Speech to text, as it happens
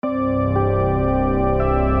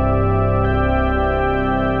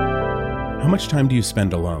much time do you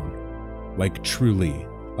spend alone? Like truly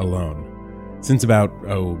alone? Since about,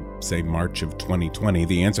 say March of 2020,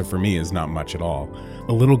 the answer for me is not much at all.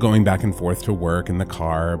 A little going back and forth to work in the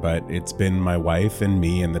car, but it's been my wife and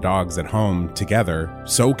me and the dogs at home together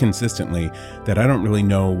so consistently that I don't really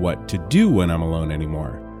know what to do when I'm alone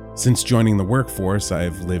anymore. Since joining the workforce,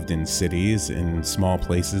 I've lived in cities, in small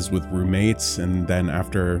places with roommates, and then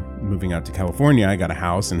after moving out to California, I got a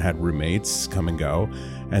house and had roommates come and go.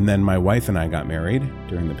 And then my wife and I got married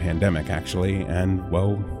during the pandemic, actually, and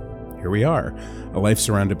well, here we are, a life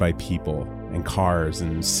surrounded by people and cars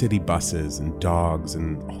and city buses and dogs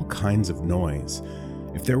and all kinds of noise.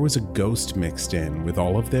 If there was a ghost mixed in with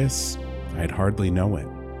all of this, I'd hardly know it.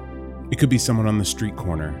 It could be someone on the street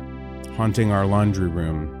corner, haunting our laundry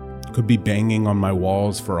room. It could be banging on my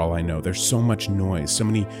walls for all I know. There's so much noise, so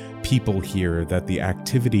many people here that the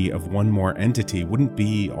activity of one more entity wouldn't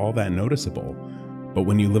be all that noticeable. But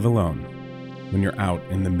when you live alone, when you're out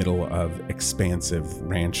in the middle of expansive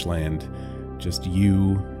ranch land, just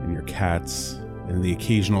you and your cats and the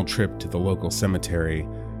occasional trip to the local cemetery,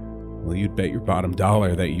 well, you'd bet your bottom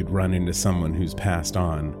dollar that you'd run into someone who's passed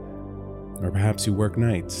on. Or perhaps you work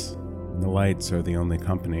nights, and the lights are the only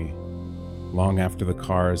company, long after the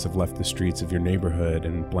cars have left the streets of your neighborhood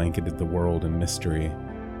and blanketed the world in mystery.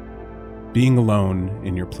 Being alone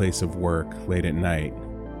in your place of work late at night,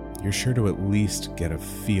 you're sure to at least get a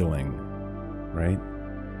feeling, right?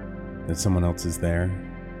 That someone else is there.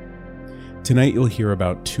 Tonight you'll hear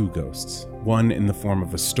about two ghosts, one in the form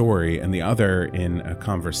of a story and the other in a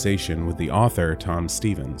conversation with the author, Tom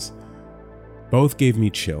Stevens. Both gave me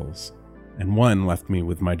chills, and one left me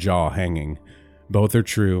with my jaw hanging. Both are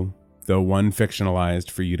true, though one fictionalized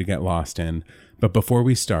for you to get lost in. But before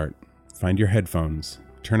we start, find your headphones,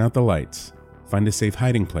 turn out the lights, find a safe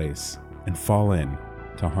hiding place, and fall in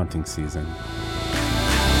to haunting season.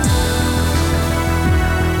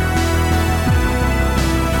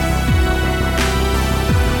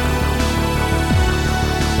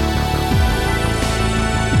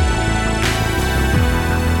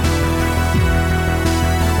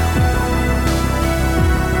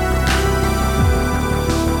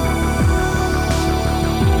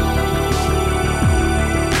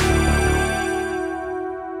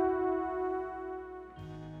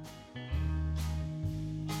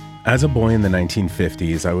 As a boy in the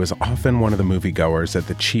 1950s, I was often one of the moviegoers at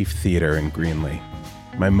the Chief Theater in Greenlee.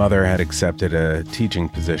 My mother had accepted a teaching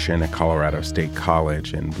position at Colorado State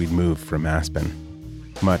College, and we'd moved from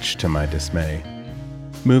Aspen, much to my dismay.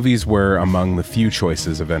 Movies were among the few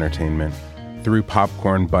choices of entertainment. Through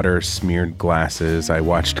popcorn butter-smeared glasses, I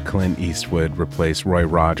watched Clint Eastwood replace Roy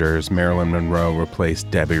Rogers, Marilyn Monroe replace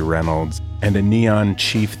Debbie Reynolds, and a neon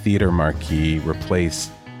Chief Theater marquee replace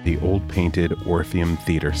the old painted Orpheum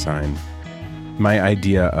Theater sign. My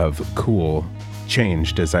idea of cool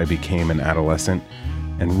changed as I became an adolescent,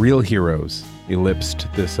 and real heroes eclipsed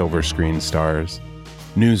the silver screen stars.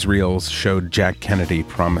 Newsreels showed Jack Kennedy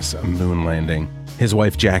promise a moon landing, his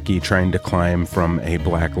wife Jackie trying to climb from a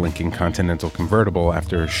black Lincoln Continental convertible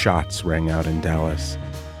after shots rang out in Dallas.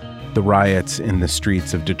 The riots in the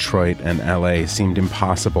streets of Detroit and LA seemed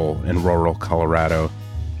impossible in rural Colorado,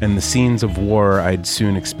 and the scenes of war I'd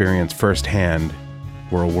soon experience firsthand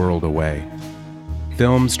were a world away.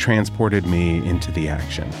 Films transported me into the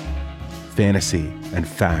action. Fantasy and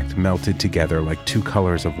fact melted together like two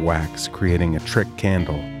colors of wax, creating a trick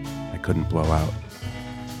candle I couldn't blow out.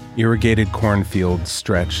 Irrigated cornfields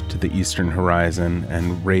stretched to the eastern horizon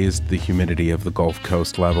and raised the humidity of the Gulf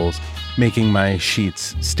Coast levels, making my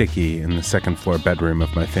sheets sticky in the second-floor bedroom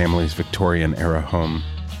of my family's Victorian-era home.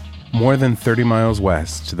 More than 30 miles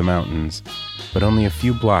west to the mountains, but only a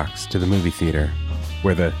few blocks to the movie theater,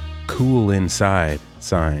 where the "Cool Inside"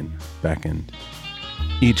 sign beckoned.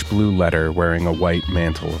 Each blue letter wearing a white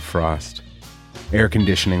mantle of frost. Air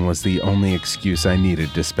conditioning was the only excuse I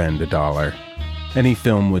needed to spend $1. Any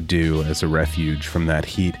film would do as a refuge from that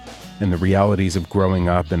heat and the realities of growing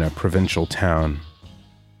up in a provincial town.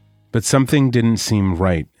 But something didn't seem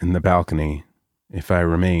right in the balcony if I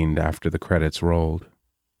remained after the credits rolled.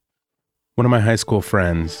 One of my high school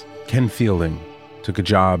friends, Ken Fielding, took a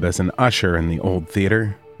job as an usher in the old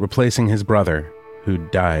theater, replacing his brother,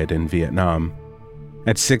 who'd died in Vietnam.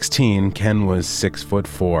 At 16, Ken was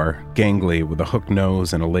 6'4", gangly with a hooked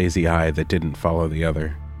nose and a lazy eye that didn't follow the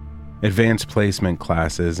other. Advanced placement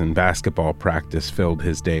classes and basketball practice filled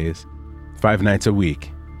his days. 5 nights a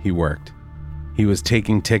week, he worked. He was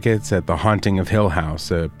taking tickets at The Haunting of Hill House,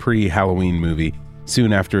 a pre-Halloween movie,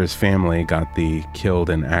 soon after his family got the killed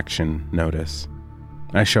in action notice.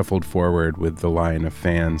 I shuffled forward with the line of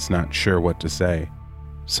fans, not sure what to say.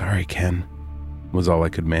 "Sorry, Ken," was all I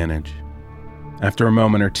could manage. After a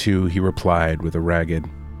moment or two, he replied with a ragged,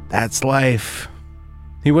 "That's life."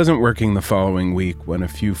 He wasn't working the following week when a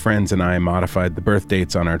few friends and I modified the birth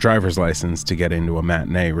dates on our driver's license to get into a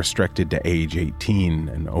matinee restricted to age 18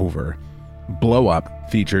 and over. Blow Up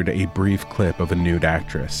featured a brief clip of a nude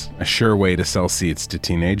actress, a sure way to sell seats to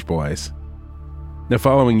teenage boys. The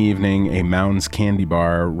following evening, a Mounds candy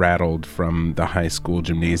bar rattled from the high school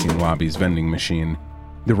gymnasium lobby's vending machine.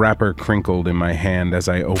 The wrapper crinkled in my hand as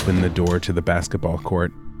I opened the door to the basketball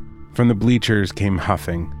court. From the bleachers came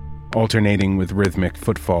huffing, alternating with rhythmic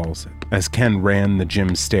footfalls as Ken ran the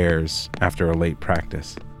gym stairs after a late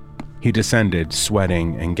practice. He descended,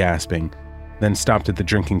 sweating and gasping, then stopped at the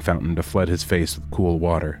drinking fountain to flood his face with cool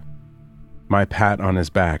water. My pat on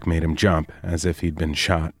his back made him jump as if he'd been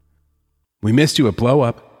shot. "We missed you at Blow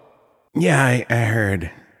Up." "Yeah, I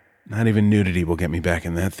heard. Not even nudity will get me back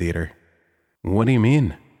in that theater." "What do you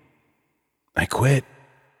mean?" "I quit.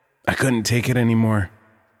 I couldn't take it anymore."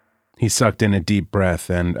 He sucked in a deep breath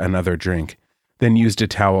and another drink, then used a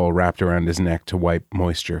towel wrapped around his neck to wipe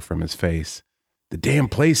moisture from his face. "The damn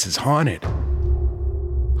place is haunted."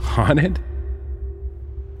 "Haunted?"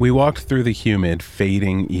 We walked through the humid,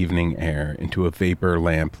 fading evening air into a vapor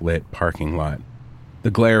lamp-lit parking lot. The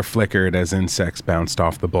glare flickered as insects bounced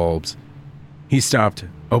off the bulbs. He stopped,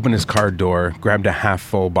 opened his car door, grabbed a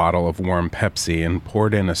half-full bottle of warm Pepsi, and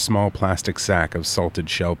poured in a small plastic sack of salted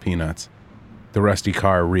shell peanuts. The rusty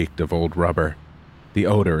car reeked of old rubber, the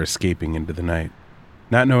odor escaping into the night.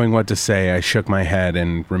 Not knowing what to say, I shook my head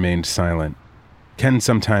and remained silent. Ken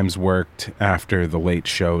sometimes worked after the late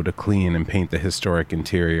show to clean and paint the historic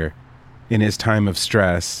interior. In his time of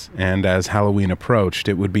stress, and as Halloween approached,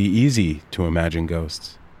 it would be easy to imagine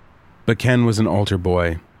ghosts. But Ken was an altar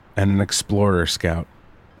boy and an explorer scout,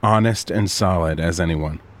 honest and solid as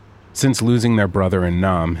anyone. Since losing their brother in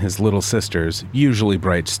Nam, his little sisters, usually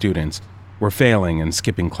bright students, were failing and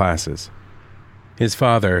skipping classes. His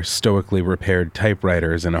father stoically repaired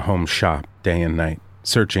typewriters in a home shop day and night,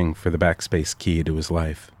 searching for the backspace key to his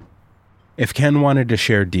life. If Ken wanted to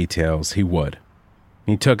share details, he would.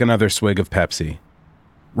 He took another swig of Pepsi.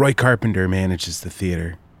 "Roy Carpenter manages the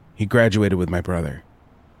theater. He graduated with my brother."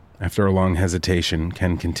 After a long hesitation,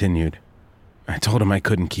 Ken continued, "I told him I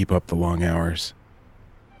couldn't keep up the long hours."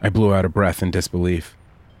 I blew out a breath in disbelief.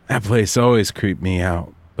 "That place always creeped me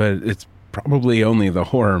out, but it's probably only the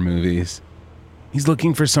horror movies. He's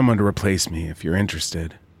looking for someone to replace me if you're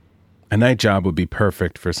interested." A night job would be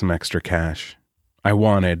perfect for some extra cash. I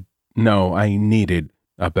needed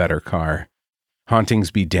a better car.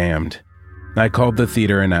 Hauntings be damned. I called the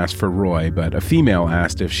theater and asked for Roy, but a female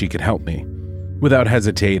asked if she could help me. Without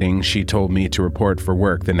hesitating, she told me to report for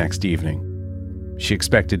work the next evening. She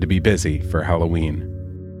expected to be busy for Halloween.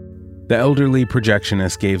 The elderly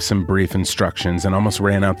projectionist gave some brief instructions and almost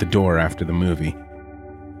ran out the door after the movie.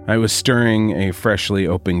 I was stirring a freshly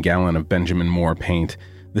opened gallon of Benjamin Moore paint.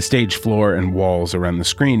 The stage floor and walls around the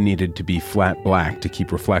screen needed to be flat black to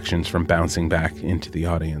keep reflections from bouncing back into the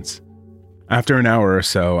audience. After an hour or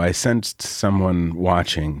so, I sensed someone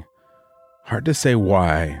watching. Hard to say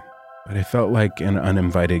why, but I felt like an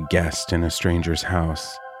uninvited guest in a stranger's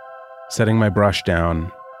house. Setting my brush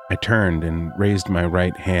down, I turned and raised my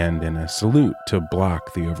right hand in a salute to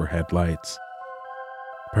block the overhead lights.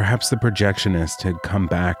 Perhaps the projectionist had come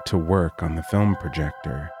back to work on the film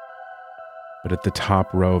projector. But at the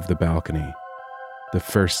top row of the balcony, the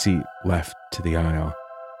first seat left to the aisle,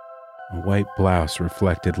 a white blouse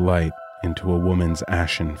reflected light into a woman's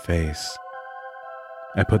ashen face.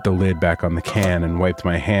 I put the lid back on the can and wiped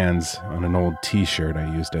my hands on an old t-shirt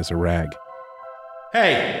I used as a rag.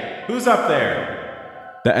 "Hey, who's up there?"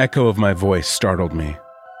 The echo of my voice startled me.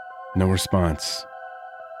 No response.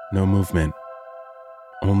 No movement.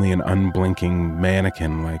 Only an unblinking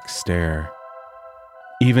mannequin-like stare.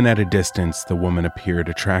 Even at a distance, the woman appeared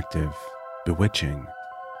attractive, bewitching.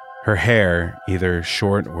 Her hair, either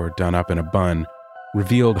short or done up in a bun,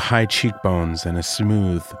 revealed high cheekbones and a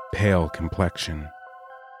smooth, pale complexion.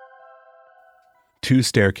 2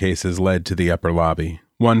 staircases led to the upper lobby,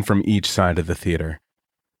 one from each side of the theater.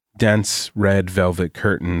 Dense, red velvet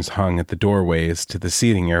curtains hung at the doorways to the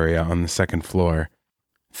seating area on the second floor.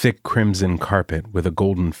 Thick crimson carpet with a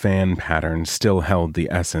golden fan pattern still held the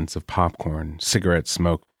essence of popcorn, cigarette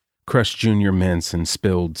smoke, crushed junior mints, and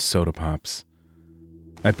spilled soda pops.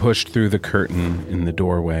 I pushed through the curtain in the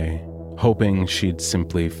doorway, hoping she'd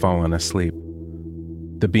simply fallen asleep.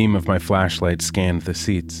 The beam of my flashlight scanned the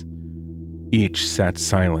seats. Each sat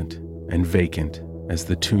silent and vacant as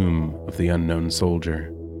the tomb of the unknown soldier.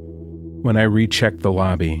 When I rechecked the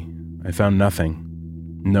lobby, I found nothing.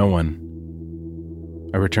 No one.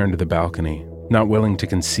 I returned to the balcony, not willing to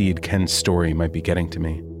concede Ken's story might be getting to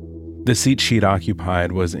me. The seat she'd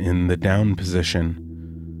occupied was in the down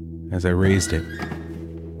position. As I raised it,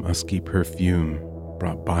 musky perfume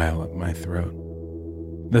brought bile up my throat.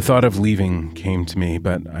 The thought of leaving came to me,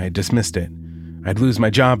 but I dismissed it. I'd lose my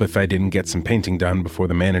job if I didn't get some painting done before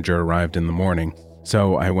the manager arrived in the morning,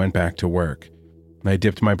 so I went back to work. I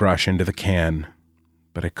dipped my brush into the can,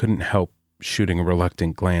 but I couldn't help shooting a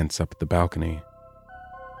reluctant glance up at the balcony.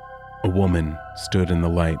 A woman stood in the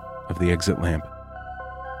light of the exit lamp,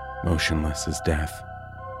 motionless as death,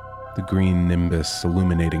 the green nimbus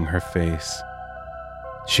illuminating her face.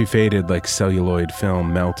 She faded like celluloid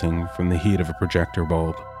film melting from the heat of a projector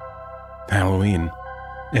bulb. Halloween.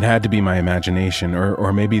 It had to be my imagination,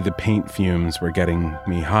 or maybe the paint fumes were getting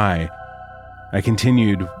me high. I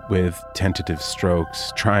continued with tentative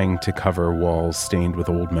strokes, trying to cover walls stained with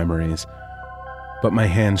old memories. But my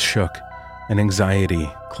hands shook, and anxiety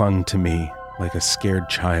clung to me like a scared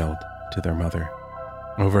child to their mother.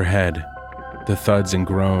 Overhead, the thuds and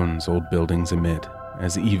groans old buildings emit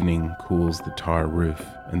as evening cools the tar roof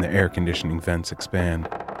and the air conditioning vents expand.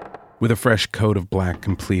 With a fresh coat of black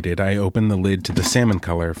completed, I opened the lid to the salmon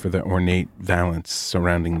color for the ornate valance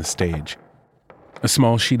surrounding the stage. A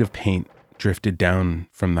small sheet of paint drifted down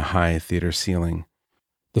from the high theater ceiling.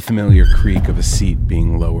 The familiar creak of a seat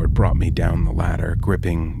being lowered brought me down the ladder,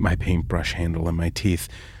 gripping my paintbrush handle in my teeth.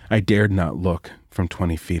 I dared not look from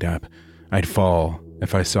 20 feet up. I'd fall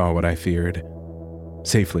if I saw what I feared.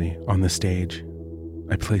 Safely on the stage,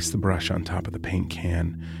 I placed the brush on top of the paint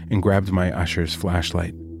can and grabbed my usher's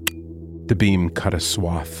flashlight. The beam cut a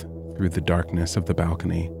swath through the darkness of the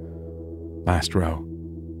balcony. Last row,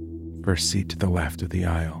 first seat to the left of the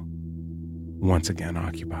aisle, once again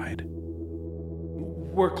occupied.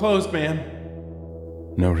 We're closed, ma'am.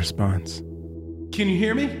 No response. Can you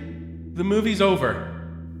hear me? The movie's over.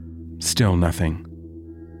 Still nothing.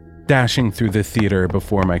 Dashing through the theater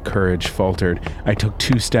before my courage faltered, I took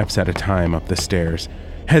 2 steps at a time up the stairs.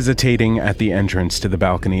 Hesitating at the entrance to the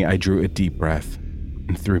balcony, I drew a deep breath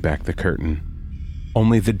and threw back the curtain.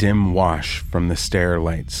 Only the dim wash from the stair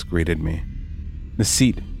lights greeted me. The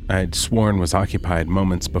seat I'd sworn was occupied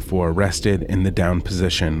moments before rested in the down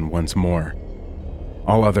position once more.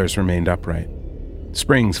 All others remained upright,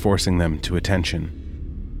 springs forcing them to attention.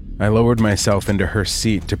 I lowered myself into her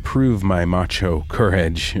seat to prove my macho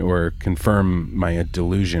courage or confirm my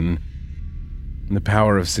delusion. The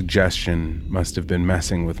power of suggestion must have been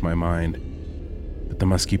messing with my mind, but the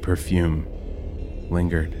musky perfume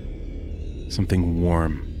lingered. Something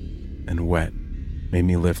warm and wet made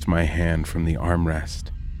me lift my hand from the armrest.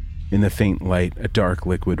 In the faint light, a dark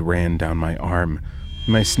liquid ran down my arm.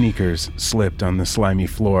 My sneakers slipped on the slimy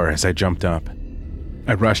floor as I jumped up.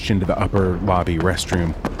 I rushed into the upper lobby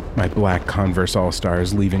restroom, my black Converse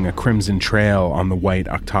All-Stars leaving a crimson trail on the white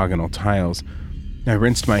octagonal tiles. I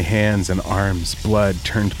rinsed my hands and arms. Blood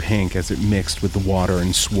turned pink as it mixed with the water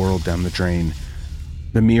and swirled down the drain.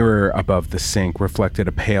 The mirror above the sink reflected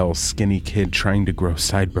a pale, skinny kid trying to grow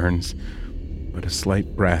sideburns, but a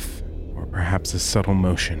slight breath, or perhaps a subtle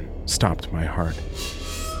motion, stopped my heart.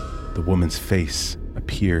 The woman's face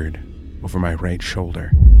appeared over my right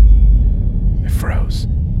shoulder. I froze,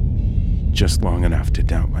 just long enough to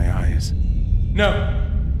doubt my eyes. No!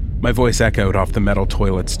 My voice echoed off the metal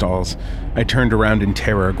toilet stalls. I turned around in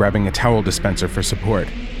terror, grabbing a towel dispenser for support.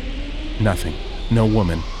 Nothing. No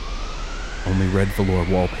woman. Only red velour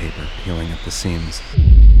wallpaper peeling at the seams.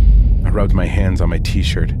 I rubbed my hands on my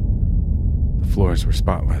t-shirt. The floors were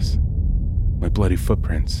spotless. My bloody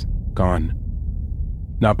footprints, gone.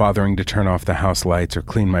 Not bothering to turn off the house lights or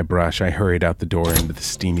clean my brush, I hurried out the door into the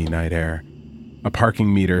steamy night air. A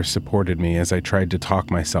parking meter supported me as I tried to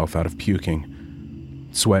talk myself out of puking.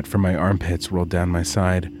 Sweat from my armpits rolled down my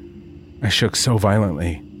side. I shook so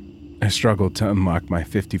violently, I struggled to unlock my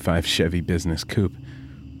 '55 Chevy business coupe.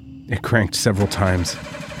 It cranked several times.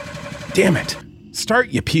 Damn it! Start,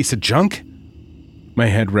 you piece of junk! My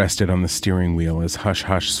head rested on the steering wheel as Hush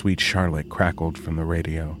Hush Sweet Charlotte crackled from the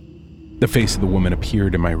radio. The face of the woman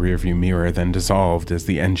appeared in my rearview mirror, then dissolved as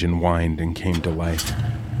the engine whined and came to life.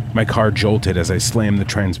 My car jolted as I slammed the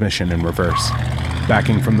transmission in reverse.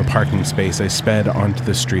 Backing from the parking space, I sped onto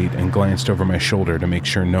the street and glanced over my shoulder to make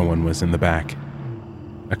sure no one was in the back.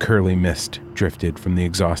 A curly mist drifted from the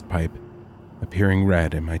exhaust pipe, appearing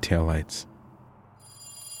red in my taillights.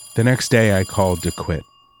 The next day, I called to quit,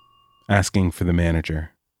 asking for the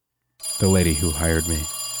manager, the lady who hired me.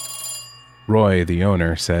 Roy, the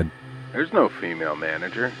owner, said, "There's no female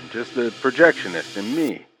manager, just the projectionist and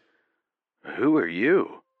me. Who are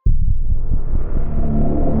you?"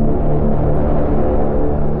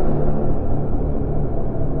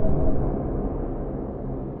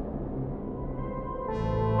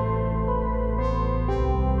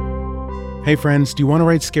 Hey friends, do you want to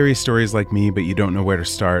write scary stories like me, but you don't know where to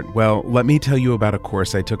start? Well, let me tell you about a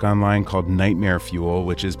course I took online called Nightmare Fuel,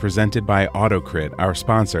 which is presented by AutoCrit, our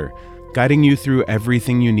sponsor, guiding you through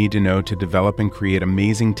everything you need to know to develop and create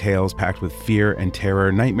amazing tales packed with fear and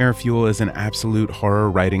terror. Nightmare Fuel is an absolute horror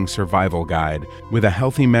writing survival guide with a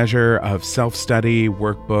healthy measure of self-study,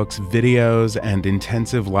 workbooks, videos, and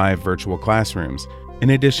intensive live virtual classrooms. In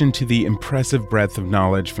addition to the impressive breadth of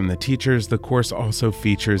knowledge from the teachers, the course also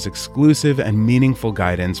features exclusive and meaningful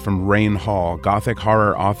guidance from Rain Hall, Gothic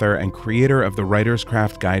horror author and creator of the Writer's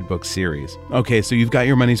Craft Guidebook series. Okay, so you've got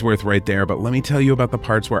your money's worth right there, but let me tell you about the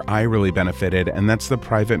parts where I really benefited, and that's the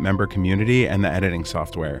private member community and the editing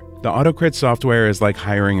software. The AutoCrit software is like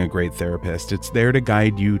hiring a great therapist. It's there to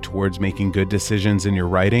guide you towards making good decisions in your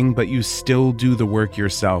writing, but you still do the work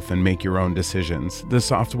yourself and make your own decisions. The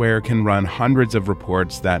software can run hundreds of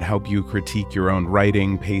reports that help you critique your own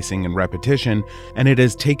writing, pacing, and repetition, and it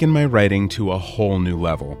has taken my writing to a whole new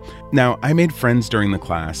level. Now, I made friends during the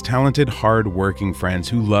class, talented, hard-working friends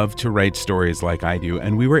who love to write stories like I do,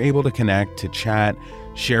 and we were able to connect, to chat,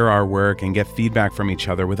 share our work, and get feedback from each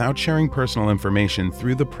other without sharing personal information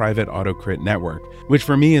through the private AutoCrit network, which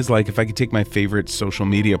for me is like if I could take my favorite social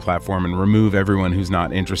media platform and remove everyone who's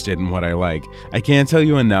not interested in what I like. I can't tell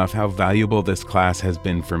you enough how valuable this class has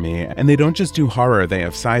been for me, and they don't just do horror, they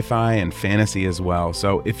have sci-fi and fantasy as well.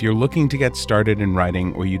 So if you're looking to get started in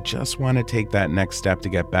writing or you just want to take that next step to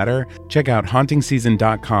get better, check out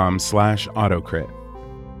hauntingseason.com/AutoCrit.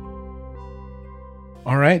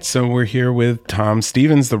 All right, so we're here with Tom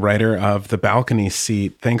Stevens, the writer of The Balcony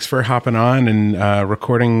Seat. Thanks for hopping on and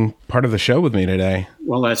recording part of the show with me today.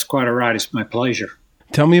 Well, that's quite all right. It's my pleasure.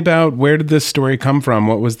 Tell me about where did this story come from?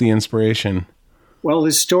 What was the inspiration? Well,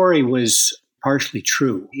 this story was partially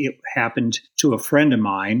true. It happened to a friend of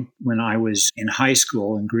mine when I was in high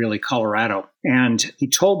school in Greeley, Colorado. And he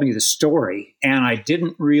told me the story, and I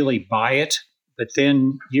didn't really buy it. But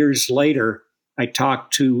then years later, I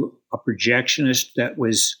talked to a projectionist that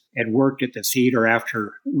had worked at the theater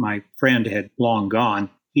after my friend had long gone.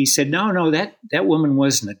 He said, no, that woman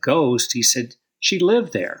wasn't a ghost. He said, she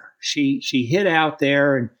lived there. She hid out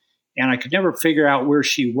there, and I could never figure out where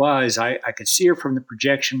she was. I could see her from the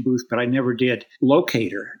projection booth, but I never did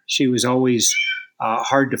locate her. She was always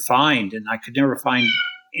hard to find, and I could never find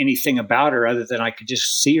anything about her other than I could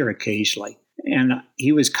just see her occasionally. And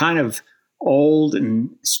he was kind of old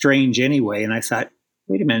and strange anyway, and I thought,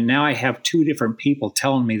 wait a minute, now I have two different people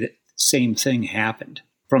telling me that the same thing happened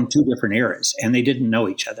from two different eras, and they didn't know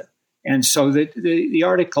each other. And so the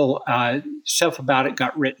article, stuff about it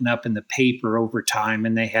got written up in the paper over time,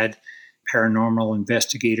 and they had paranormal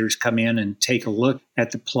investigators come in and take a look at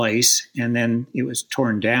the place, and then it was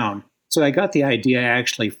torn down. So I got the idea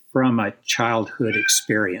actually from a childhood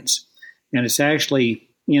experience. And it's actually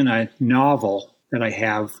in a novel that I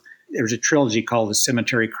have. There's a trilogy called The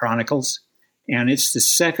Cemetery Chronicles, and it's the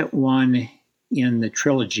second one in the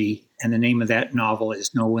trilogy, and the name of that novel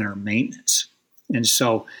is No Winter Maintenance. And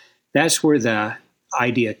so that's where the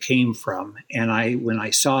idea came from. And when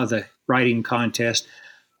I saw the writing contest,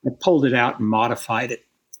 I pulled it out and modified it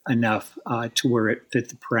enough to where it fit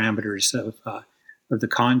the parameters of the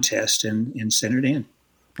contest and sent it in.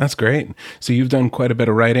 That's great. So you've done quite a bit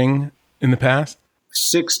of writing in the past?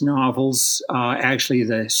 6 novels. Actually,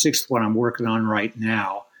 the 6th one I'm working on right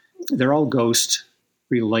now. They're all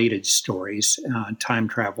ghost-related stories, time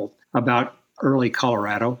travel, about early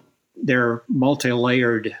Colorado. They're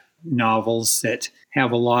multi-layered novels that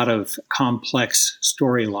have a lot of complex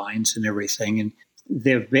storylines and everything. And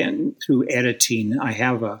they've been through editing. I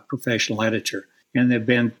have a professional editor, and they've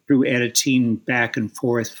been through editing back and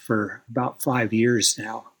forth for about 5 years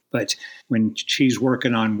now. But when she's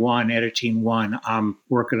working on one, editing one, I'm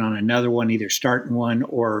working on another one, either starting one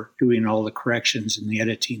or doing all the corrections in the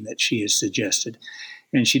editing that she has suggested.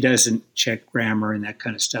 And she doesn't check grammar and that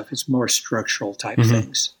kind of stuff. It's more structural type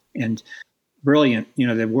things. And brilliant.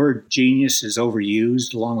 The word genius is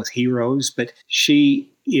overused along with heroes, but she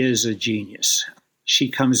is a genius. She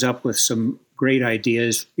comes up with some great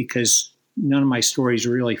ideas because none of my stories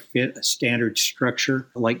really fit a standard structure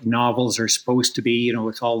like novels are supposed to be,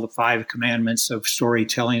 with all the 5 commandments of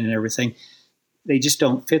storytelling and everything. They just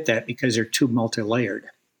don't fit that because they're too multi-layered.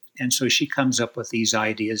 And so she comes up with these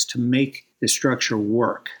ideas to make the structure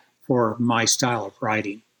work for my style of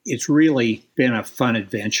writing. It's really been a fun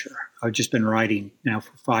adventure. I've just been writing now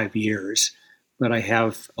for 5 years, but I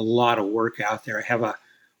have a lot of work out there. I have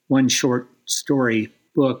one short story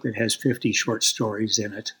book that has 50 short stories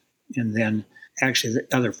in it. And then actually the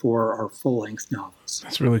other 4 are full-length novels.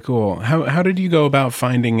 That's really cool. How did you go about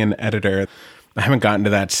finding an editor? I haven't gotten to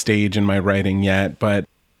that stage in my writing yet, but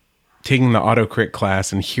taking the autocrit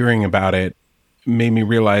class and hearing about it made me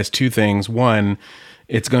realize two things. One,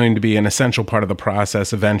 it's going to be an essential part of the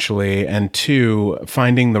process eventually. And two,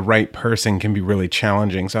 finding the right person can be really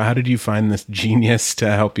challenging. So how did you find this genius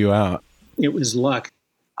to help you out? It was luck.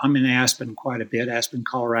 I'm in Aspen quite a bit, Aspen,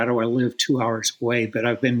 Colorado. I live 2 hours away, but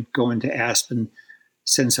I've been going to Aspen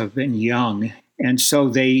since I've been young. And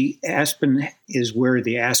so Aspen is where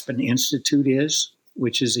the Aspen Institute is,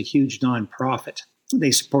 which is a huge nonprofit. They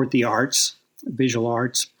support the arts, visual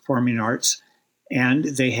arts, performing arts, and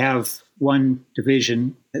they have one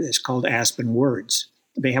division that's called Aspen Words.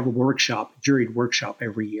 They have a workshop, a juried workshop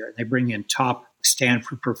every year. They bring in top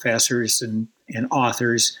Stanford professors and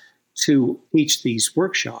authors to teach these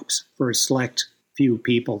workshops for a select few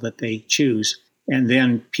people that they choose. And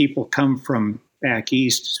then people come from back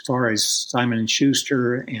east as far as Simon &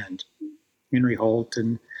 Schuster and Henry Holt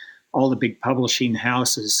and all the big publishing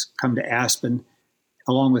houses come to Aspen,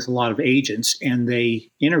 along with a lot of agents, and they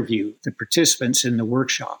interview the participants in the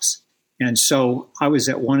workshops. And so I was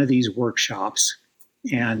at one of these workshops,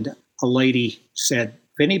 and a lady said,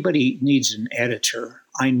 if anybody needs an editor,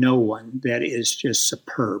 I know one that is just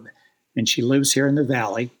superb. And she lives here in the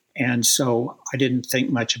Valley. And so I didn't think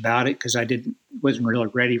much about it because wasn't really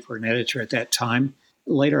ready for an editor at that time.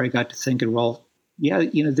 Later, I got to thinking, well, yeah,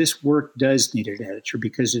 this work does need an editor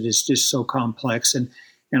because it is just so complex. And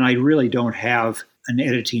I really don't have an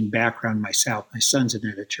editing background myself. My son's an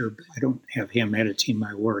editor, but I don't have him editing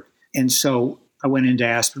my work. And so I went into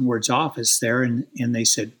Aspen Word's office there, and they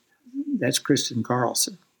said, that's Kristen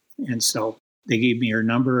Carlson. And so they gave me her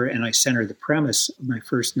number, and I sent her the premise of my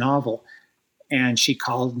first novel. And she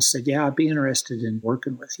called and said, yeah, I'd be interested in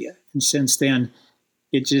working with you. And since then,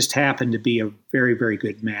 it just happened to be a very, very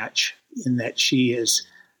good match in that she is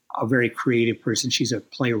a very creative person. She's a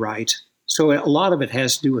playwright. So a lot of it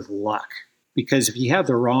has to do with luck, because if you have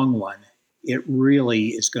the wrong one, it really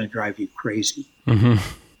is going to drive you crazy. Mm-hmm.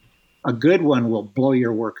 A good one will blow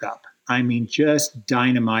your work up. I mean, just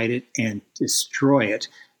dynamite it and destroy it.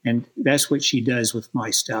 And that's what she does with my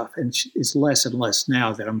stuff. And it's less and less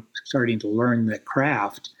now that I'm starting to learn the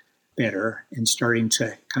craft better and starting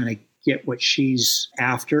to kind of get what she's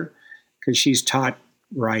after, because she's taught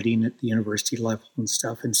writing at the university level and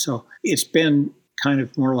stuff. And so it's been kind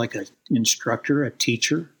of more like an instructor, a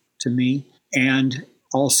teacher to me, and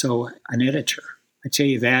also an editor. I tell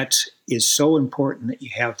you, that is so important that you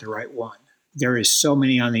have the right one. There is so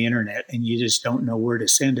many on the internet, and you just don't know where to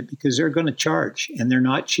send it because they're going to charge, and they're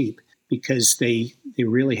not cheap because they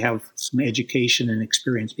really have some education and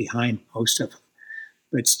experience behind most of them.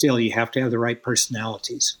 But still, you have to have the right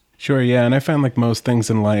personalities. Sure, yeah. And I find like most things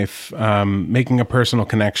in life, making a personal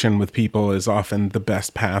connection with people is often the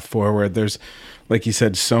best path forward. There's, like you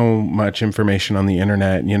said, so much information on the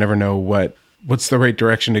internet, and you never know what's the right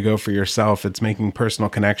direction to go for yourself. It's making personal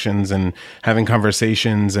connections and having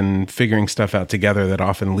conversations and figuring stuff out together that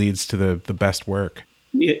often leads to the best work.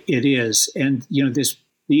 It is. And,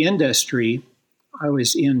 the industry, I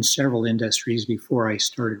was in several industries before I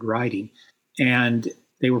started writing, and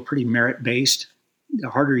they were pretty merit-based. The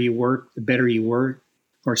harder you work, the better you were,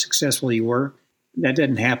 the more successful you were. That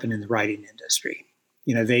doesn't happen in the writing industry.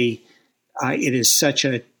 It is such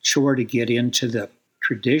a chore to get into the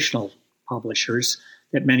traditional publishers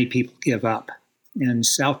that many people give up. And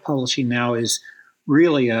self-publishing now is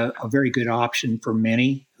really a very good option for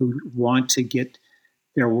many who want to get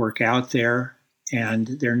their work out there, and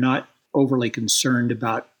they're not overly concerned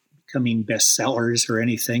about becoming bestsellers or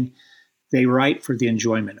anything. They write for the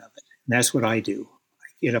enjoyment of it. And that's what I do.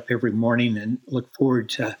 I get up every morning and look forward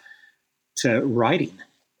to writing.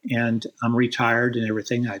 And I'm retired and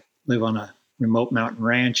everything. I live on a remote mountain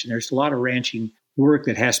ranch, and there's a lot of ranching work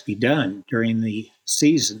that has to be done during the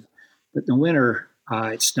season. But in the winter,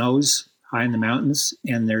 it snows high in the mountains,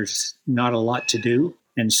 and there's not a lot to do.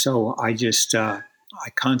 And so I just I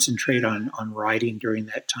concentrate on writing during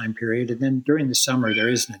that time period. And then during the summer, there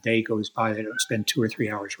isn't a day goes by that I don't spend 2 or 3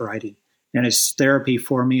 hours writing. And it's therapy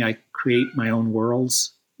for me. I create my own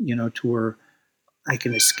worlds, to where I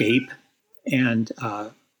can escape. And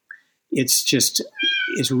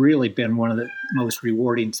it's really been one of the most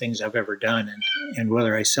rewarding things I've ever done. And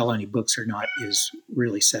whether I sell any books or not is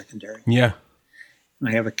really secondary. Yeah. And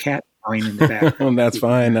I have a cat meowing in the background. That's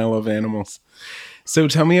fine. I love animals. So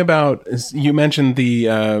tell me about, you mentioned the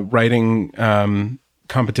writing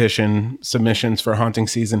competition submissions for Haunting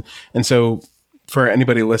Season. And so for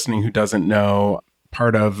anybody listening who doesn't know,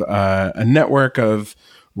 part of a network of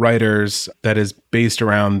writers that is based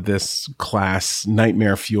around this class,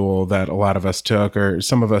 Nightmare Fuel, that a lot of us took, or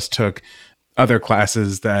some of us took other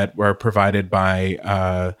classes that were provided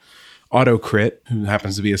by Autocrit, who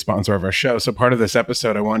happens to be a sponsor of our show. So part of this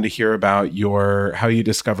episode, I wanted to hear about how you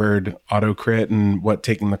discovered Autocrit and what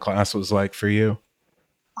taking the class was like for you.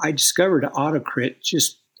 I discovered Autocrit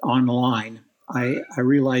just online. I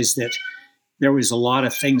realized that there was a lot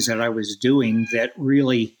of things that I was doing that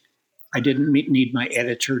really I didn't need my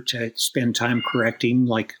editor to spend time correcting,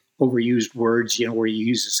 like overused words, where you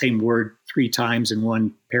use the same word 3 times in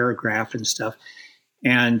one paragraph and stuff.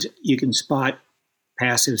 And you can spot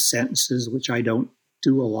passive sentences, which I don't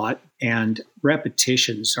do a lot. And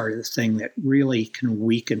repetitions are the thing that really can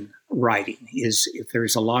weaken writing, is if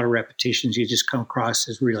there's a lot of repetitions, you just come across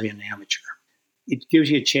as really an amateur. It gives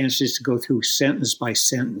you a chance just to go through sentence by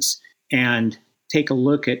sentence and take a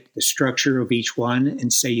look at the structure of each one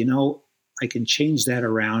and say, I can change that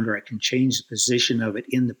around, or I can change the position of it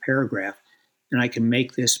in the paragraph, and I can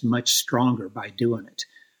make this much stronger by doing it.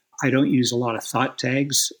 I don't use a lot of thought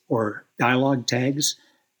tags or dialogue tags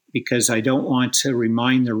because I don't want to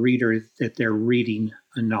remind the reader that they're reading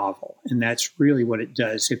a novel. And that's really what it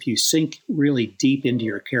does. If you sink really deep into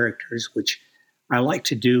your characters, which I like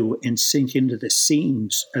to do, and sink into the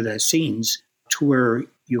scenes to where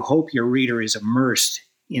you hope your reader is immersed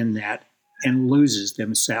in that and loses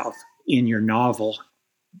themselves in your novel,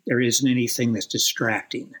 there isn't anything that's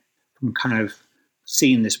distracting from kind of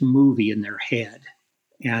seeing this movie in their head.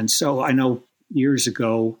 And so I know years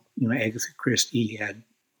ago, Agatha Christie had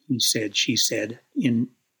he said, she said in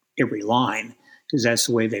every line, because that's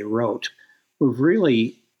the way they wrote. We've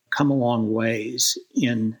really come a long ways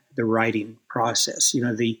in the writing process.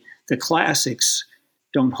 The classics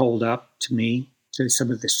don't hold up to me, to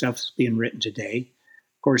some of the stuff that's being written today.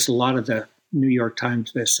 Of course, a lot of the New York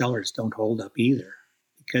Times bestsellers don't hold up either,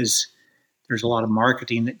 because there's a lot of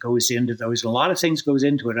marketing that goes into those. And a lot of things goes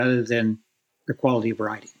into it other than the quality of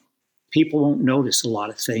writing. People won't notice a lot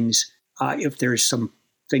of things if there's some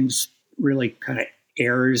things really kind of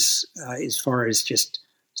errors as far as just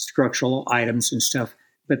structural items and stuff,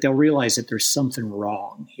 but they'll realize that there's something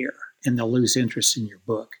wrong here and they'll lose interest in your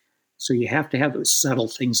book. So you have to have those subtle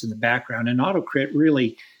things in the background. And Autocrit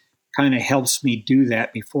really kind of helps me do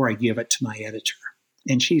that before I give it to my editor.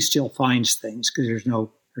 And she still finds things, because there's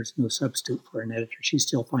no substitute for an editor. She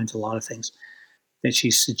still finds a lot of things that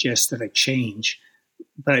she suggests that I change.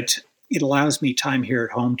 But it allows me time here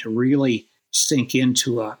at home to really sink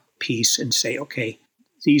into a piece and say, okay,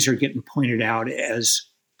 these are getting pointed out as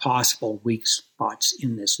possible weak spots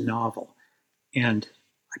in this novel. And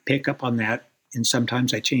I pick up on that, and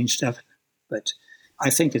sometimes I change stuff, but I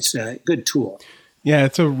think it's a good tool. Yeah,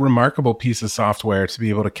 it's a remarkable piece of software to be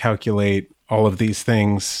able to calculate all of these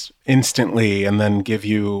things instantly and then give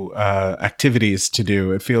you activities to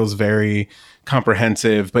do. It feels very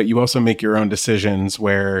comprehensive, but you also make your own decisions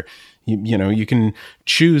where you can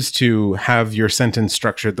choose to have your sentence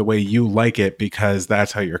structured the way you like it, because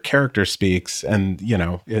that's how your character speaks. And,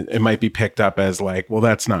 it might be picked up as like, well,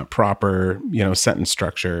 that's not proper, sentence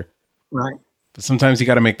structure. Right. But sometimes you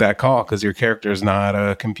got to make that call because your character is not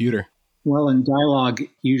a computer. Well, and dialogue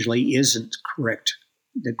usually isn't correct,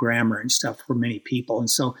 the grammar and stuff for many people. And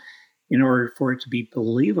so in order for it to be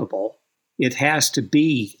believable, it has to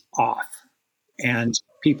be off and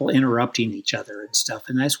people interrupting each other and stuff.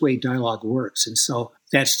 And that's the way dialogue works. And so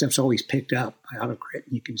that stuff's always picked up by Autocrit.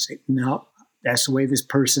 And you can say, no, that's the way this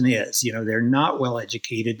person is. They're not well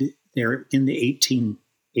educated. They're in the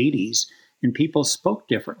 1880s, and people spoke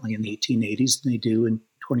differently in the 1880s than they do in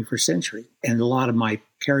 21st century. And a lot of my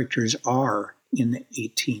characters are in the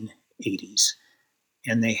 1880s,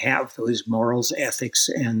 and they have those morals, ethics,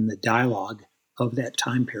 and the dialogue of that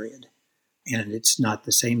time period. And it's not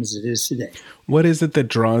the same as it is today. What is it that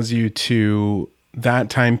draws you to that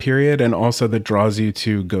time period, and also that draws you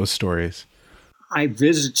to ghost stories? I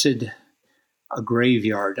visited a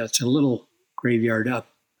graveyard. That's a little graveyard up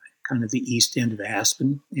kind of the east end of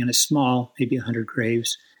Aspen, and a small, maybe 100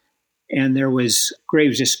 graves. And there was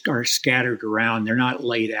graves just are scattered around. They're not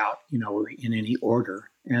laid out, in any order.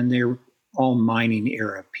 And they're all mining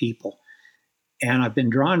era people. And I've been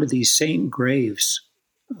drawn to these same graves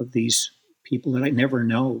of these people that I never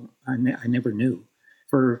never knew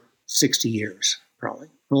for 60 years, probably,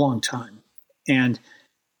 for a long time. And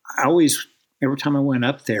I always, every time I went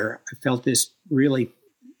up there, I felt this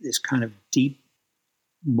kind of deep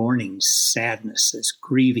mourning sadness, this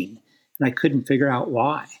grieving. And I couldn't figure out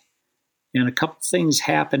why. And a couple things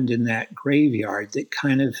happened in that graveyard that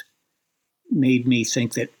kind of made me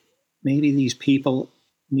think that maybe these people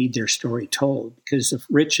need their story told, because the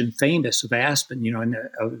rich and famous of Aspen, in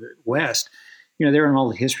the West, they're in all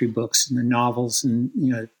the history books and the novels, and,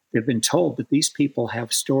 they've been told, but these people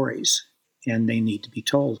have stories and they need to be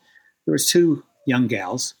told. There was two young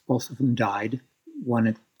gals. Both of them died, one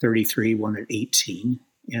at 33, one at 18.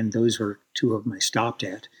 And those were two of them I stopped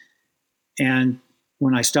at. And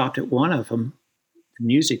when I stopped at one of them, the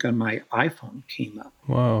music on my iPhone came up.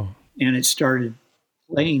 Wow. And it started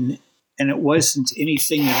playing. And it wasn't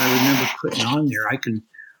anything that I remember putting on there. I can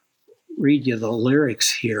read you the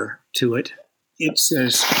lyrics here to it. It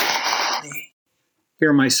says,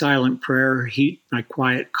 "Hear my silent prayer, heed my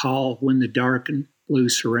quiet call. When the dark and blue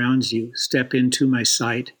surrounds you, step into my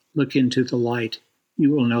sight, look into the light.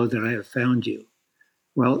 You will know that I have found you."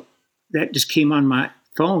 Well, that just came on my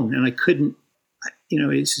phone, and I couldn't,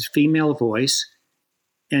 it's a female voice.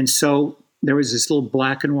 And so there was this little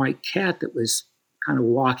black and white cat that was kind of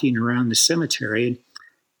walking around the cemetery,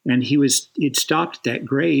 and he'd stopped at that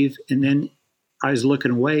grave, and then I was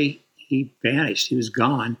looking away, he vanished, he was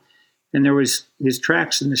gone, and there was his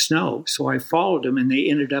tracks in the snow. So I followed him, and they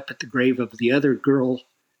ended up at the grave of the other girl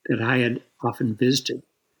that I had often visited.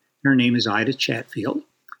 Her name is Ida Chatfield,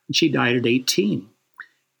 and she died at 18.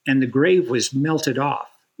 And the grave was melted off.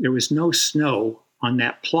 There was no snow on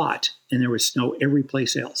that plot, and there was snow every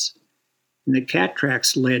place else. And the cat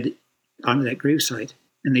tracks led onto that gravesite,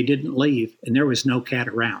 and they didn't leave, and there was no cat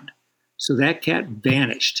around. So that cat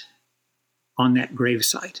vanished on that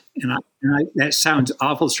gravesite. And that sounds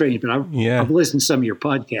awful strange, but I've listened to some of your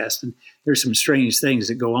podcasts, and there's some strange things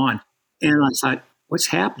that go on. And I thought, what's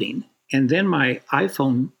happening? And then my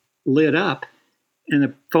iPhone lit up, and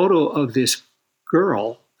a photo of this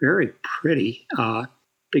girl, very pretty,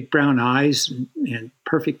 big brown eyes and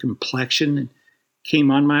perfect complexion,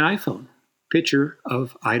 came on my iPhone. Picture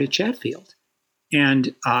of Ida Chatfield.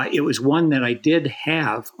 And it was one that I did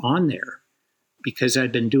have on there because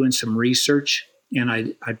I'd been doing some research, and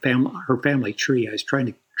I'd found her family tree. I was trying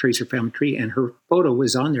to trace her family tree, and her photo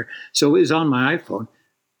was on there. So it was on my iPhone,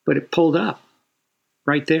 but it pulled up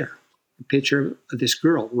right there, a picture of this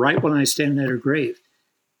girl, right when I was standing at her grave.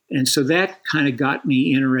 And so that kind of got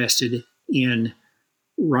me interested in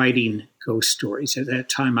writing ghost stories. At that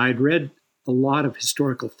time, I'd read a lot of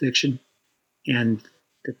historical fiction, and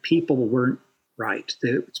the people weren't right,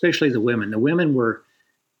 especially the women. The women were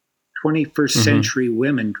 21st century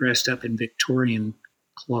women dressed up in Victorian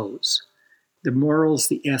clothes. The morals,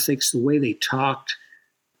 the ethics, the way they talked,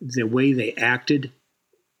 the way they acted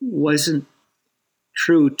wasn't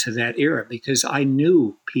true to that era, because I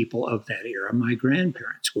knew people of that era. My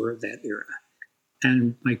grandparents were of that era,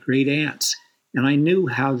 and my great aunts. And I knew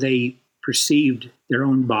how they perceived their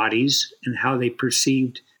own bodies and how they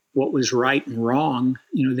perceived what was right and wrong.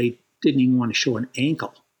 They didn't even want to show an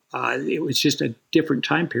ankle. It was just a different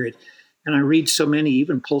time period. And I read so many,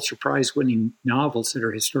 even Pulitzer Prize winning novels that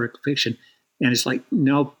are historical fiction. And it's like,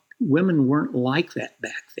 no, women weren't like that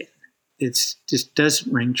back then. It just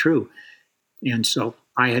doesn't ring true. And so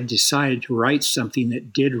I had decided to write something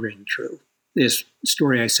that did ring true. This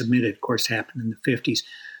story I submitted, of course, happened in the 50s.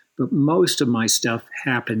 But most of my stuff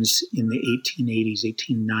happens in the 1880s,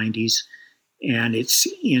 1890s. And it's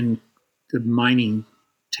in the mining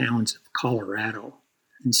towns of Colorado.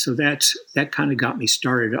 And so that kind of got me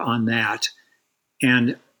started on that.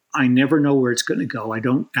 And I never know where it's going to go. I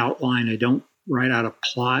don't outline. I don't write out a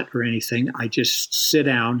plot or anything. I just sit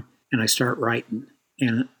down and I start writing.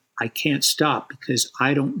 And I can't stop because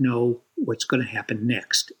I don't know what's going to happen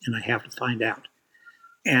next. And I have to find out.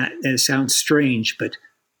 And it sounds strange, but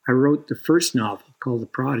I wrote the first novel called The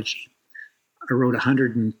Prodigy. I wrote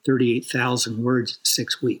 138,000 words in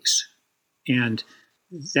 6 weeks. And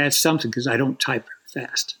that's something because I don't type very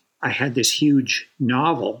fast. I had this huge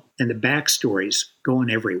novel and the backstories going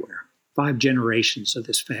everywhere. 5 generations of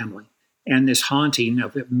this family. And this haunting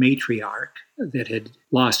of a matriarch that had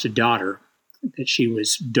lost a daughter that she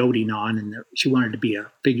was doting on, and she wanted to be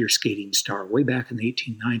a figure skating star way back in the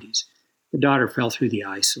 1890s. The daughter fell through the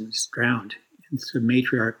ice and was drowned. And so the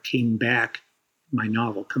matriarch came back, my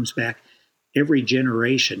novel comes back, every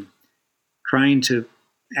generation trying to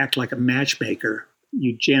act like a matchmaker,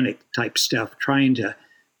 eugenic type stuff, trying to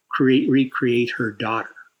recreate her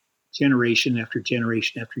daughter. Generation after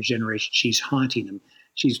generation after generation, she's haunting them.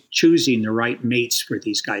 She's choosing the right mates for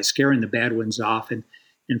these guys, scaring the bad ones off. And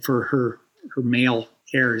for her male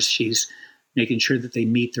heirs, she's making sure that they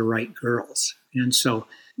meet the right girls. And so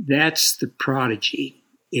that's The Prodigy.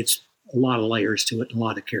 It's a lot of layers to it and a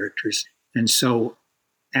lot of characters. And so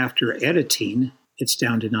after editing, it's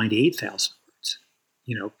down to 98,000 words,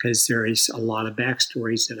 because there is a lot of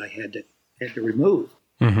backstories that I had to remove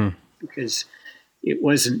because it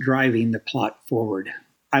wasn't driving the plot forward.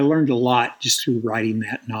 I learned a lot just through writing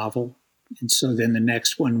that novel. And so then the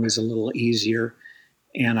next one was a little easier,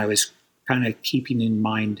 and I was kind of keeping in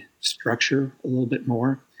mind structure a little bit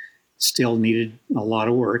more. still needed a lot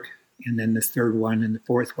of work. And then the third one and the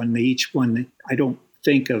fourth one, each one, I don't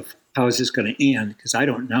think of how is this going to end, because I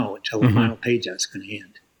don't know until the final page how it's going to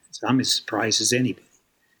end. So I'm as surprised as anybody.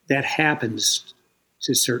 That happens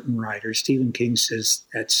to certain writers. Stephen King says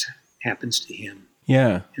that happens to him.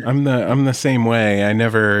 Yeah, I'm the same way. I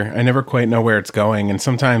never quite know where it's going, and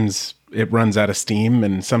sometimes it runs out of steam,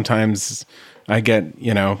 and sometimes I get,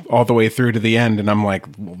 all the way through to the end and I'm like,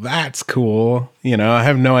 well, that's cool. I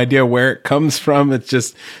have no idea where it comes from. It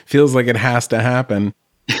just feels like it has to happen.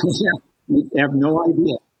 Yeah, you have no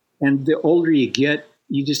idea. And the older you get,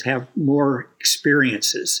 you just have more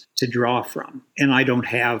experiences to draw from. And I don't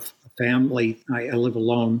have a family. I live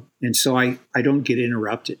alone. And so I don't get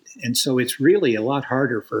interrupted. And so it's really a lot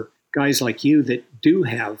harder for guys like you that do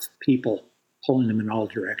have people pulling them in all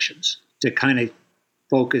directions to kind of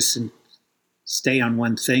focus and stay on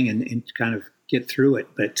one thing and kind of get through it.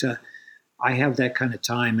 But I have that kind of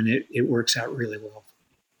time, and it works out really well.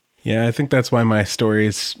 Yeah, I think that's why my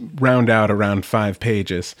stories round out around 5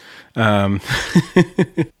 pages. Because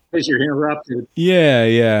you're interrupted.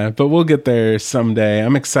 Yeah. But we'll get there someday.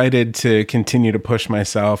 I'm excited to continue to push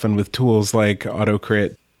myself, and with tools like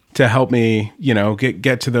AutoCrit to help me,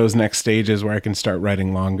 get to those next stages where I can start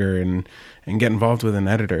writing longer and get involved with an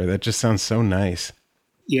editor. That just sounds so nice.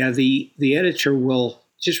 Yeah, the editor will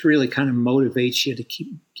just really kind of motivate you to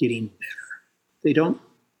keep getting better. They don't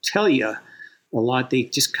tell you a lot. They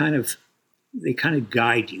just kind of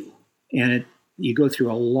guide you. And you go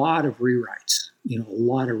through a lot of rewrites,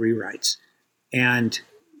 And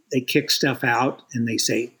they kick stuff out and they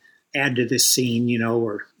say, add to this scene,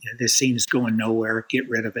 or this scene is going nowhere, get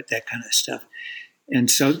rid of it, that kind of stuff. And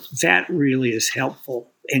so that really is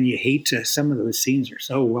helpful. And you hate to, some of those scenes are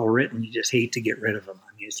so well written, you just hate to get rid of them.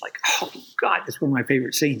 I mean, it's like, oh God, that's one of my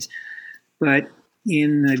favorite scenes. But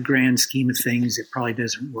in the grand scheme of things, it probably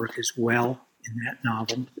doesn't work as well in that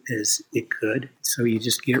novel as it could. So you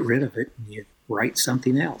just get rid of it and you write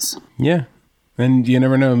something else. Yeah. And you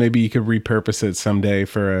never know, maybe you could repurpose it someday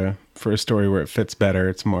for a story where it fits better.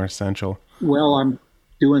 It's more essential. Well, I'm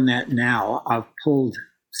doing that now. I've pulled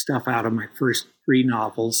stuff out of my first 3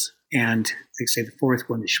 novels. And like I say, the fourth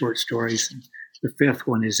one is short stories. And the fifth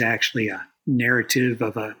one is actually a narrative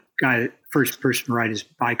of a guy, first person to ride his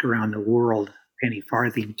bike around the world, penny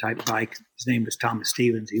farthing type bike. His name was Thomas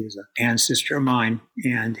Stevens. He was an ancestor of mine,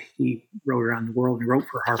 and he rode around the world. He wrote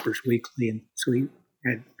for Harper's Weekly, and so he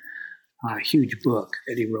had a huge book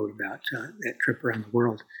that he wrote about that trip around the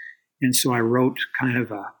world. And so I wrote kind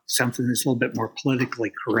of something that's a little bit more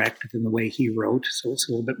politically correct than the way he wrote. So it's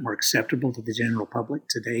a little bit more acceptable to the general public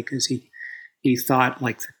today, because he thought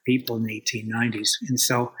like the people in the 1890s.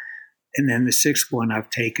 And then the sixth one I've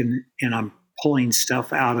taken, and I'm pulling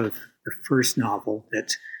stuff out of the first novel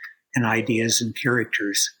and ideas and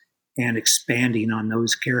characters and expanding on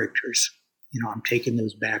those characters. I'm taking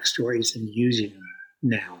those backstories and using them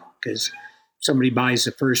now, because somebody buys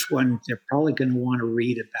the first one, they're probably going to want to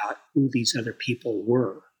read about who these other people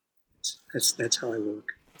were. That's how I work.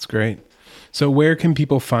 That's great. So where can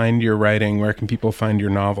people find your writing? Where can people find your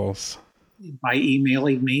novels? By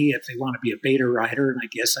emailing me if they want to be a beta writer, and I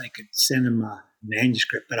guess I could send them a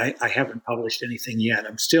manuscript, but I haven't published anything yet.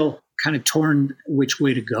 I'm still kind of torn which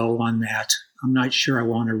way to go on that. I'm not sure I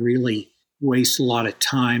want to really waste a lot of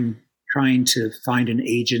time trying to find an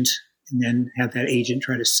agent and then have that agent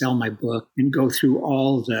try to sell my book and go through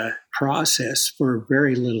all the process for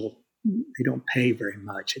very little. They don't pay very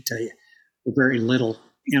much, I tell you, for very little.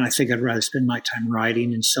 And I think I'd rather spend my time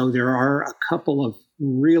writing. And so there are a couple of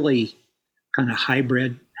really kind of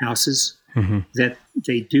hybrid houses that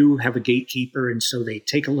they do have a gatekeeper. And so they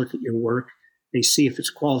take a look at your work, they see if it's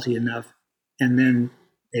quality enough, and then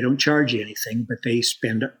they don't charge you anything, but they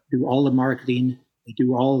do all the marketing. They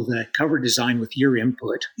do all of the cover design with your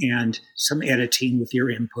input and some editing with your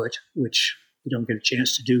input, which you don't get a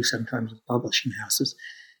chance to do sometimes with publishing houses.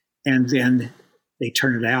 And then they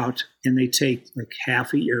turn it out and they take like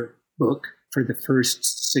half of your book for the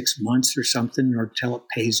first 6 months or something, or till it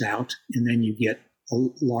pays out. And then you get a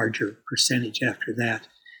larger percentage after that.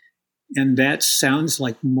 And that sounds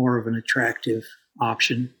like more of an attractive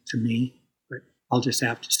option to me, but I'll just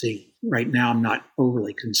have to see. Right now, I'm not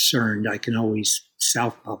overly concerned. I can always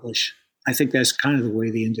self-publish. I think that's kind of the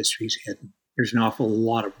way the industry's heading. There's an awful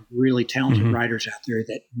lot of really talented writers out there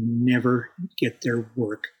that never get their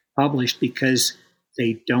work published because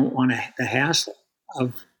they don't want the hassle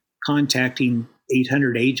of contacting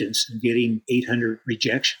 800 agents and getting 800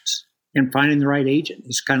 rejections and finding the right agent.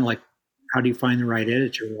 It's kind of like, how do you find the right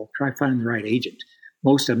editor? Well, try finding the right agent.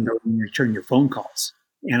 Most of them don't even return your phone calls.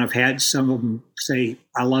 And I've had some of them say,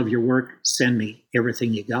 I love your work. Send me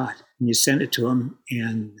everything you got. and you send it to them,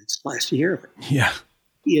 and it's the last you hear of it. Yeah.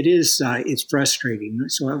 It is, it's frustrating.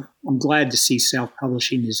 So I'm glad to see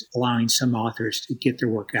self-publishing is allowing some authors to get their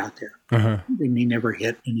work out there. Uh-huh. They may never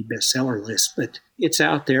hit any bestseller list, but it's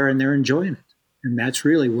out there and they're enjoying it. And that's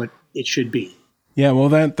really what it should be. Yeah, well,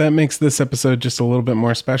 that makes this episode just a little bit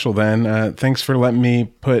more special then. Thanks for letting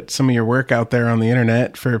me put some of your work out there on the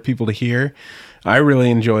internet for people to hear. I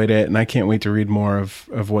really enjoyed it, and I can't wait to read more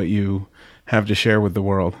of what you have to share with the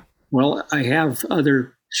world. Well, I have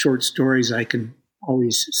other short stories I can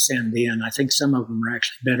always send in. I think some of them are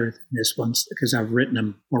actually better than this one because I've written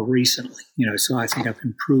them more recently, so I think I've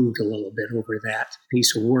improved a little bit over that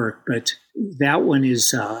piece of work. But that one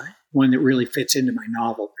is one that really fits into my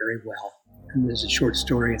novel very well. And as a short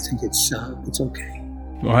story, I think it's okay.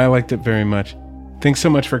 Well, I liked it very much. Thanks so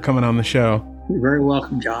much for coming on the show. You're very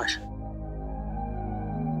welcome, Josh.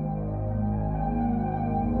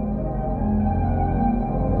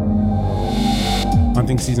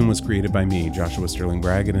 Haunting Season was created by me, Joshua Sterling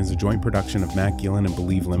Bragg, and is a joint production of Matt Gillen and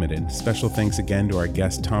Believe Limited. Special thanks again to our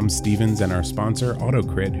guest Tom Stevens and our sponsor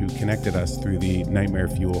AutoCrit, who connected us through the Nightmare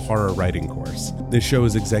Fuel horror writing course. This show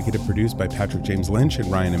is executive produced by Patrick James Lynch and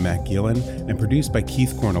Ryan and Matt Gillen, and produced by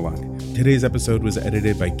Keith Corneluk. Today's episode was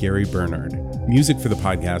edited by Gary Bernard. Music for the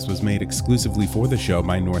podcast was made exclusively for the show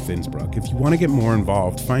by North Innsbruck. If you want to get more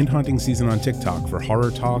involved, find Haunting Season on TikTok for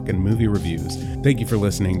horror talk and movie reviews. Thank you for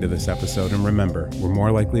listening to this episode, and remember, we're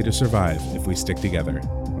more likely to survive if we stick together.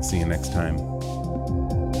 I'll see you next time.